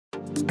Hi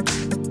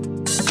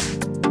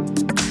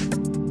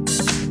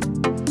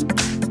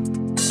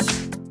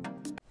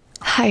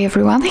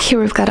everyone,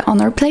 here we've got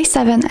Honor Play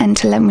 7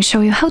 and let me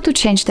show you how to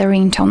change the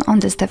ringtone on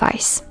this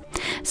device.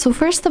 So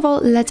first of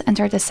all, let's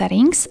enter the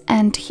settings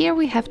and here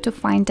we have to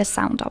find the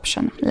sound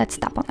option. Let's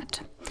tap on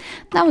it.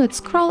 Now let's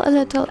scroll a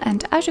little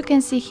and as you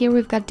can see here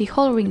we've got the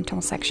whole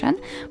ringtone section.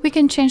 We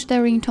can change the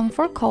ringtone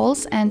for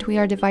calls and we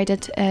are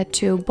divided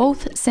to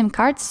both SIM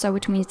cards, so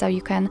it means that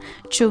you can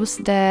choose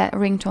the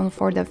ringtone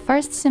for the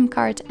first SIM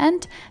card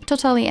and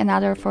totally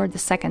another for the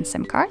second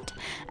SIM card.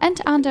 And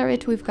under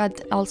it we've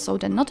got also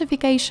the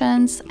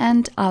notifications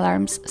and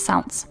alarms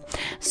sounds.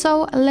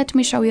 So let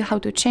me show you how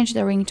to change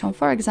the ringtone,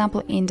 for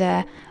example in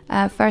the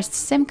first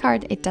SIM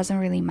card. It doesn't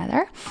really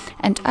matter.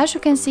 And as you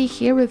can see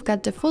here we've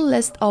got the full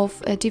list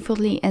of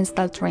defaultly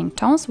installed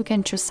ringtones. We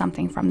can choose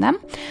something from them.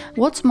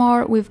 What's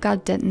more, we've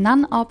got the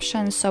none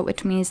option, so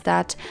it means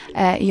that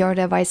your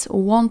device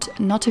won't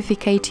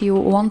notify you,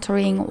 won't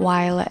ring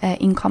while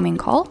incoming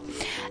call.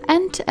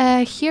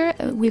 And here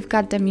we've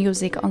got the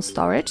music on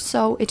storage,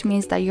 so it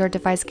means that your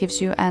device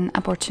gives you an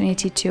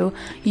opportunity to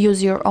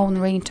use your own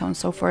ringtone.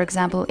 So for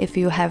example, if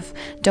you have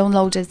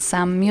downloaded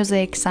some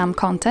music, some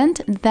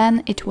content,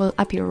 then it will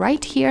appear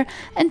right here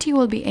and you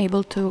will be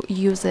able to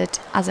use it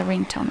as a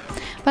ringtone.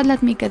 But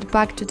let me get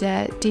back to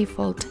the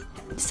default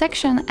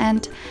section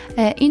and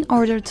in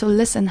order to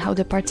listen how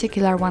the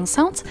particular one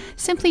sounds,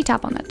 simply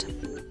tap on it.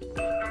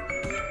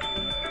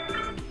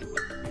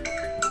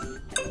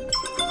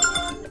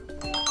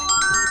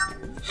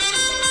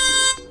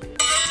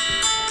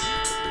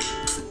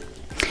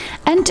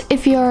 And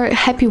if you're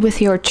happy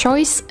with your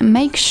choice,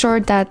 make sure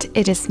that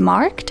it is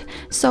marked.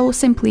 So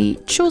simply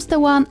choose the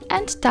one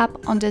and tap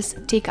on this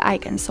tick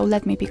icon. So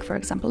let me pick, for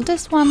example,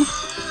 this one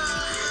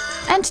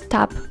and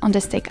tap on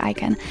this tick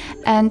icon.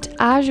 And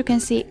as you can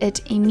see,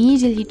 it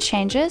immediately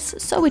changes.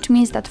 So it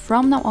means that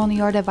from now on,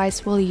 your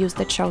device will use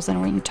the chosen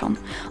ringtone.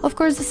 Of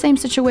course, the same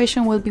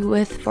situation will be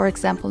with, for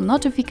example,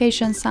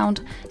 notification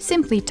sound.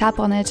 Simply tap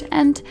on it.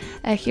 And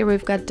here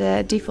we've got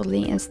the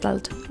defaultly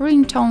installed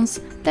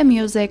ringtones, the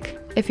music,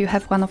 if you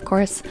have one, of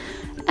course.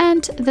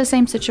 And the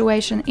same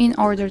situation, in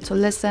order to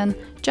listen,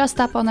 just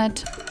tap on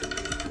it,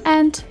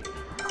 and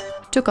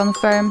to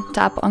confirm,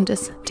 tap on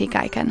this tick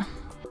icon.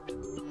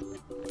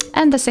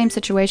 And the same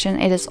situation,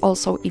 it is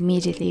also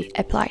immediately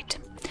applied.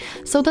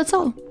 So that's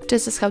all.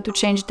 This is how to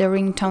change the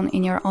ringtone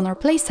in your Honor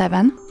Play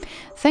 7.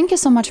 Thank you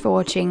so much for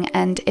watching,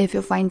 and if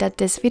you find that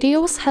this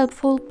video was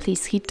helpful,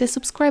 please hit the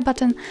subscribe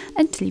button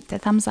and leave the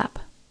thumbs up.